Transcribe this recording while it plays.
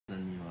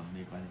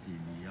关系，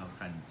你要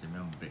看怎么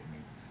样 break 你。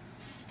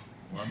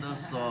我都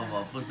说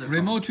我不是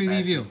Remote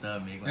 3D view.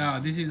 没关系。Yeah,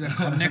 this is a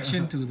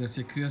connection to the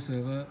secure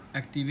server,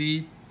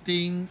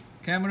 activating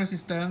camera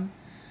system,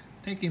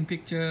 taking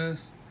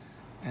pictures,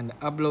 and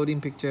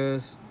uploading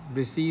pictures,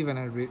 receive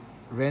and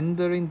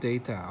rendering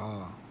data.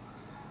 Oh,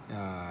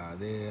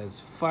 there's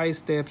 5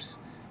 steps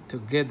to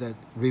get the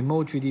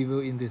remote 3D view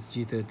in this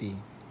G30.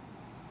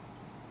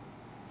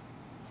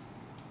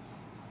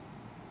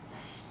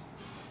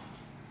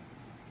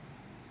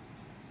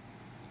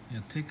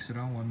 It takes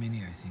around 1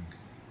 minute, I think.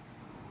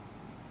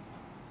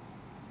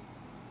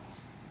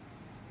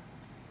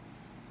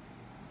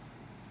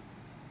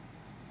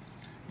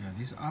 Yeah,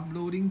 this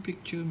uploading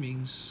picture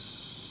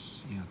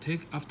means, yeah,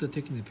 after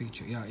taking the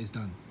picture, yeah, it's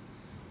done.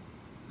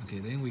 Okay,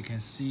 then we can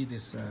see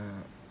this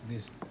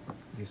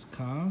this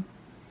car.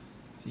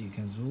 So you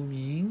can zoom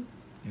in.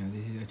 Yeah,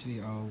 this is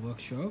actually our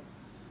workshop.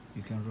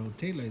 You can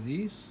rotate like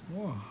this.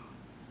 Wow.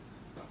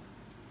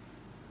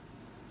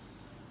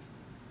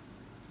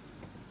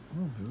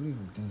 Oh, beautiful.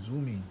 You can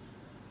zoom in.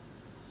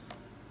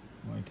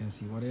 Or you can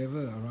see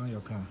whatever around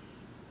your car.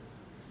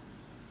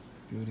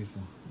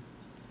 Beautiful.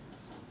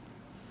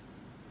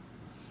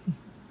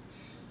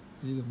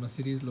 See the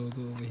Mercedes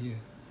logo over here.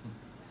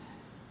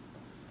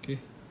 Okay,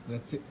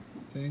 that's it.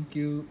 Thank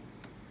you.